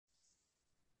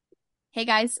Hey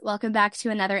guys, welcome back to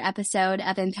another episode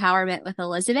of Empowerment with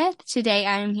Elizabeth. Today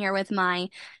I am here with my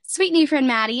sweet new friend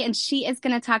Maddie, and she is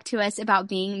going to talk to us about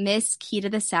being Miss Key to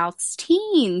the South's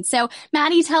teen. So,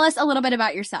 Maddie, tell us a little bit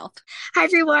about yourself. Hi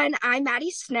everyone, I'm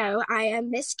Maddie Snow. I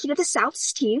am Miss Key to the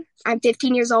South's teen. I'm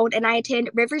 15 years old and I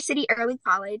attend River City Early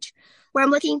College, where I'm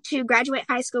looking to graduate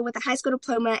high school with a high school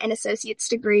diploma and associate's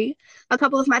degree. A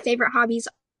couple of my favorite hobbies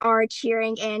are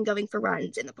cheering and going for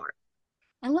runs in the park.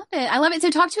 I love it. I love it. So,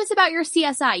 talk to us about your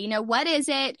CSI. What is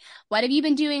it? What have you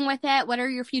been doing with it? What are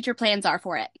your future plans are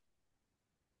for it?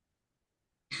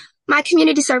 My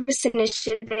community service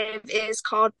initiative is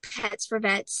called Pets for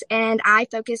Vets, and I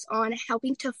focus on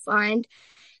helping to fund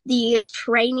the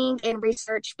training and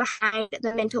research behind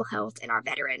the mental health in our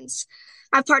veterans.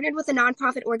 I've partnered with a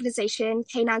nonprofit organization,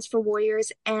 Canines for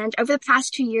Warriors, and over the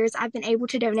past 2 years, I've been able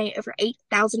to donate over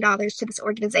 $8,000 to this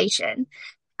organization.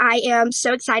 I am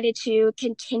so excited to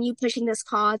continue pushing this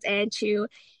cause and to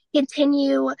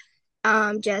continue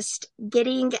just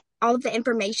getting all of the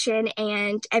information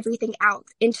and everything out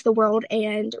into the world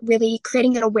and really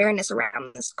creating an awareness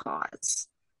around this cause.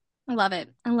 I love it.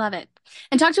 I love it.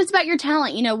 And talk to us about your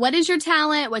talent. What is your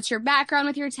talent? What's your background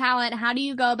with your talent? How do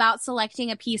you go about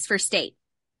selecting a piece for state?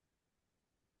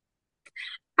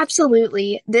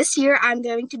 Absolutely. This year, I'm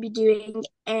going to be doing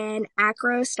an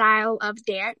acro style of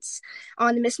dance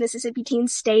on the Miss Mississippi Teen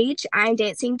stage. I'm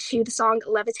dancing to the song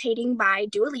Levitating by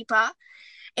Dua Lipa.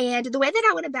 And the way that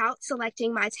I went about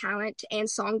selecting my talent and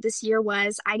song this year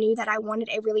was I knew that I wanted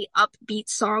a really upbeat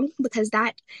song because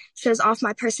that shows off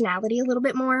my personality a little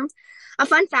bit more. A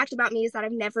fun fact about me is that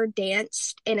I've never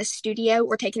danced in a studio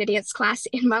or taken a dance class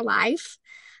in my life.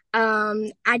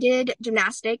 I did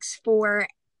gymnastics for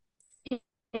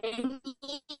 10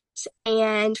 years,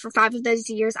 and for 5 of those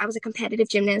years, I was a competitive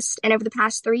gymnast. And over the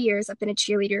past 3 years, I've been a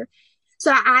cheerleader.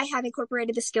 So I have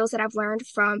incorporated the skills that I've learned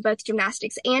from both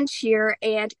gymnastics and cheer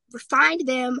and refined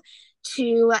them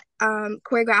to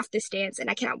choreograph this dance. And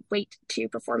I cannot wait to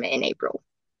perform it in April.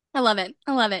 I love it.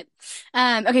 I love it.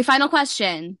 Okay, final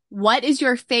question. What is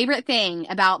your favorite thing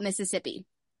about Mississippi?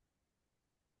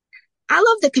 I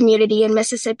love the community in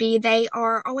Mississippi. They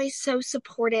are always so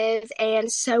supportive and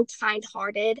so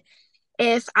kind-hearted.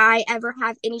 If I ever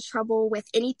have any trouble with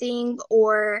anything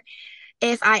or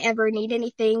if I ever need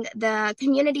anything, the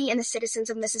community and the citizens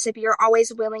of Mississippi are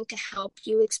always willing to help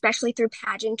you, especially through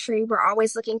pageantry. We're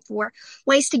always looking for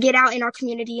ways to get out in our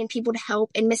community and people to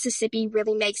help, and Mississippi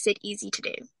really makes it easy to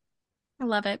do. I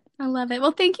love it. I love it.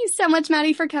 Well, thank you so much,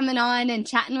 Maddie, for coming on and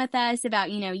chatting with us about,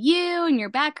 you and your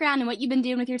background and what you've been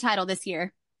doing with your title this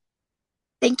year.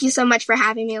 Thank you so much for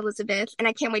having me, Elizabeth, and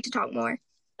I can't wait to talk more.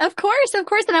 Of course, of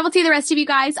course. And I will see the rest of you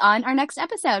guys on our next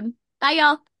episode. Bye,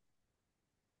 y'all.